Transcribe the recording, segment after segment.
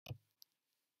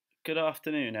Good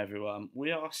afternoon, everyone.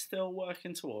 We are still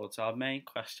working towards our main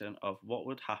question of what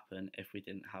would happen if we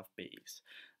didn't have bees.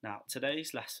 Now,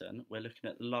 today's lesson, we're looking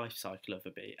at the life cycle of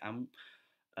a bee, and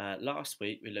last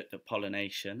week we looked at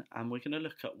pollination, and we're going to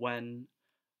look at when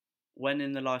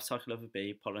in the life cycle of a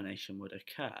bee pollination would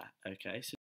occur. Okay,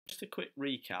 so just a quick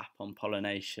recap on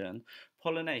pollination.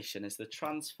 Pollination is the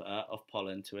transfer of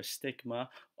pollen to a stigma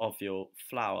of your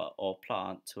flower or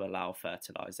plant to allow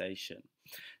fertilization.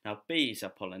 Now, bees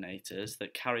are pollinators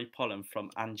that carry pollen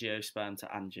from angiosperm to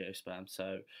angiosperm,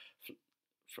 so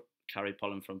carry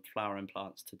pollen from flowering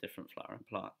plants to different flowering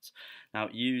plants. Now,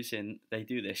 they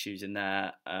do this using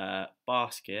their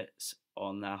baskets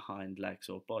on their hind legs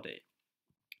or body.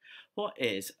 What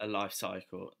is a life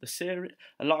cycle? A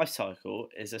life cycle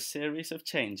is a series of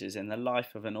changes in the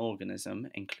life of an organism,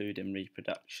 including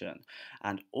reproduction,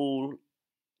 and all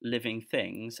living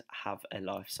things have a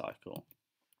life cycle.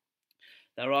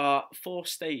 There are 4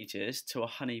 stages to a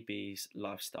honeybee's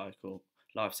life cycle,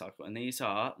 and these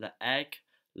are the egg,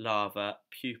 larva,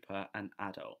 pupa, and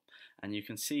adult. And you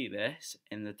can see this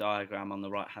in the diagram on the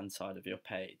right hand side of your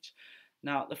page.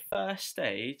 Now, the first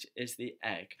stage is the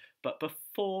egg, but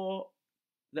before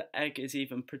the egg is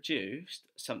even produced,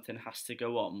 something has to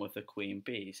go on with the queen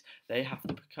bees. They have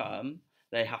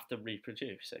to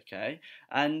reproduce, okay?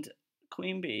 And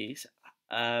queen bees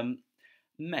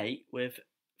mate with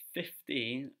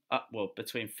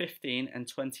between 15 and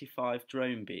 25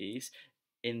 drone bees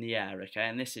in the air, okay?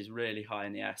 And this is really high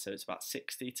in the air, so it's about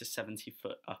 60 to 70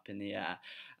 foot up in the air.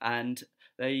 And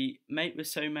they mate with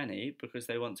so many because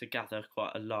they want to gather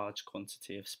quite a large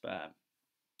quantity of sperm.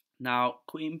 Now,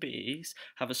 queen bees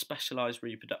have a specialised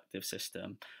reproductive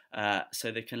system,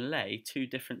 so they can lay 2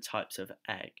 different types of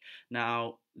egg.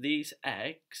 Now, these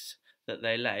eggs that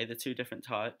they lay, the 2 different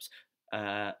types,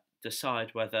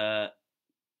 decide whether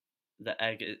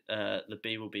the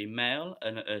bee will be male,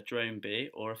 a drone bee,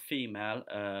 or a female,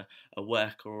 a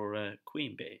worker or a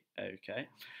queen bee. Okay,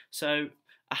 so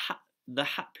the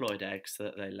haploid eggs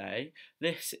that they lay.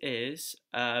 This is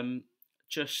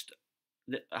just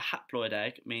a haploid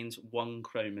egg means 1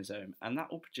 chromosome, and that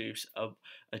will produce a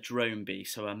drone bee,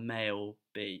 so a male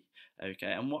bee.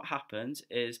 Okay, and what happens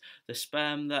is the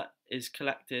sperm that is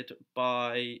collected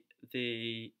by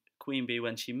the queen bee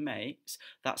when she mates,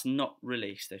 that's not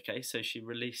released. Okay, so she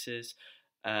releases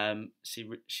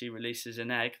she releases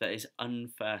an egg that is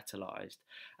unfertilized,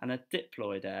 and a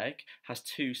diploid egg has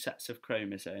 2 sets of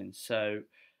chromosomes. So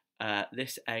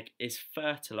this egg is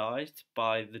fertilized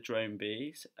by the drone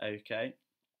bees, okay,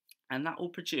 and that will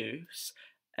produce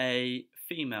a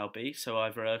female bee, so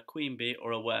either a queen bee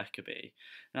or a worker bee.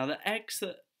 Now, the eggs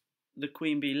that the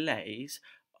queen bee lays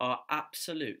are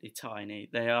absolutely tiny.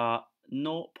 They are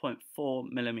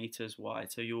 0.4 millimeters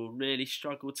wide, so you'll really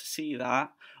struggle to see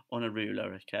that on a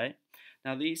ruler, okay?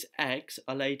 Now, these eggs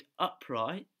are laid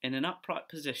upright, in an upright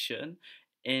position,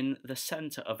 in the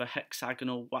center of a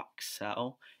hexagonal wax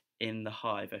cell in the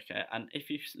hive, okay? And if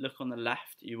you look on the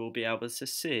left, you will be able to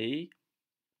see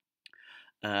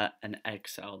an egg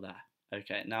cell there.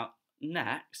 Okay, now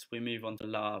next we move on to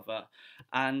larva,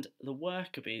 and the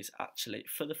worker bees, actually,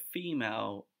 for the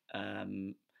female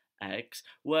eggs,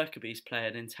 worker bees play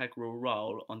an integral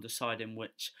role on deciding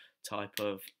which type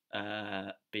of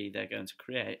bee they're going to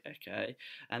create, okay?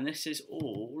 And this is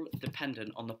all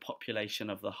dependent on the population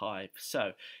of the hive.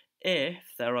 So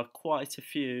if there are quite a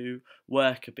few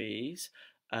worker bees,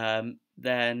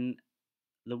 then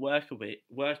the worker bee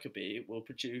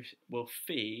will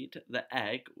feed the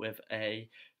egg with a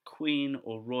queen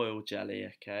or royal jelly,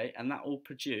 okay, and that will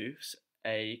produce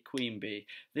a queen bee.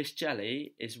 This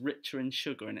jelly is richer in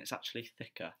sugar and it's actually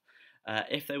thicker.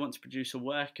 If they want to produce a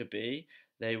worker bee,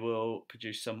 they will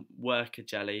produce some worker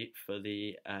jelly for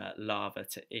the larva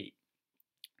to eat.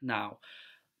 Now,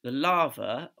 the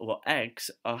larva or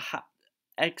eggs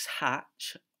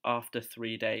hatch after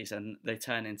 3 days and they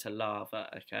turn into larvae,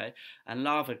 okay? And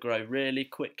larvae grow really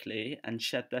quickly and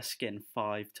shed their skin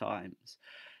 5 times.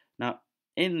 Now,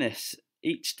 in this,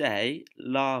 each day,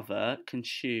 larvae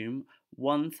consume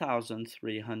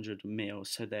 1,300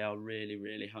 meals, so they are really,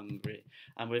 really hungry.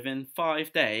 And within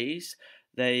 5 days,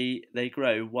 they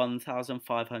grow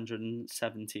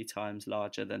 1,570 times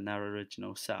larger than their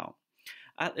original cell.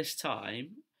 At this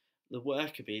time, the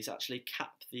worker bees actually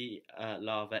cap the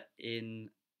larvae in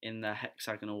their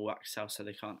hexagonal wax cell so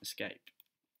they can't escape.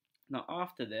 Now,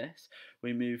 after this,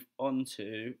 we move on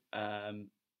to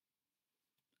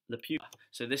the pupa.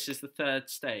 So this is the 3rd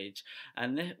stage,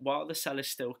 and while the cell is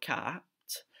still capped,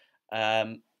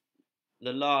 the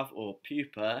larva or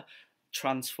pupa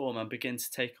transform and begin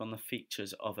to take on the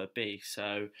features of a bee.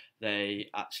 So they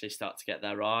actually start to get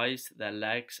their eyes, their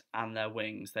legs, and their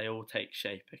wings. They all take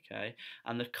shape, okay?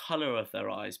 And the colour of their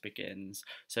eyes begins.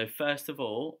 So first of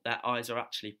all, their eyes are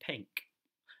actually pink,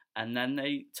 and then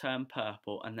they turn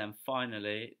purple, and then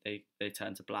finally they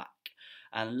turn to black.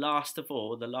 And last of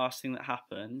all, the last thing that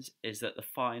happens is that the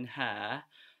fine hair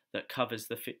that covers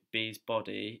the bee's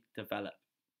body develop.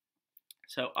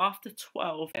 So after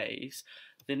 12 days,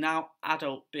 the now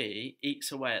adult bee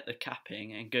eats away at the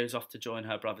capping and goes off to join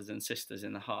her brothers and sisters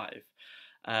in the hive,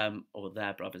 or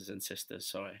their brothers and sisters,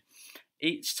 sorry.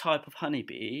 Each type of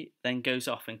honeybee then goes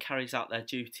off and carries out their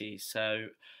duties. So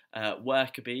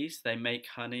worker bees, they make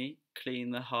honey,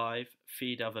 clean the hive,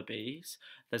 feed other bees.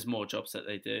 There's more jobs that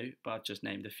they do, but I've just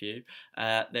named a few.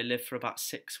 They live for about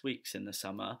 6 weeks in the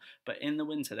summer, but in the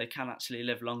winter they can actually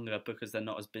live longer because they're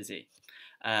not as busy.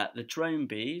 The drone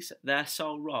bees, their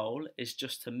sole role is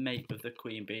just to mate with the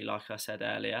queen bee, like I said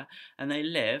earlier, and they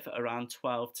live around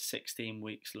 12 to 16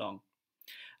 weeks long.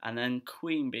 And then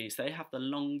queen bees, they have the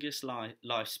longest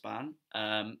lifespan.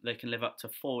 They can live up to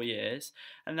 4 years,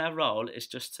 and their role is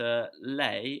just to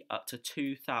lay up to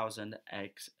 2,000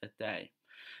 eggs a day.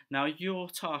 Now, your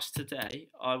task today,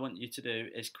 I want you to do,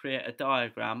 is create a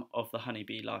diagram of the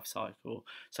honeybee life cycle.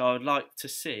 So I would like to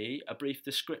see a brief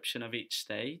description of each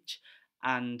stage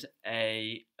and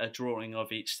a drawing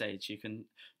of each stage. You can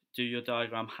do your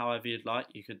diagram however you'd like.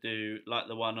 You could do like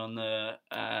the one on the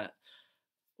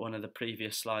one of the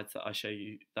previous slides that I show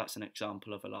you. That's an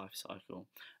example of a life cycle.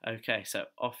 Okay, so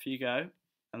off you go,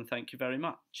 and thank you very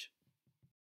much.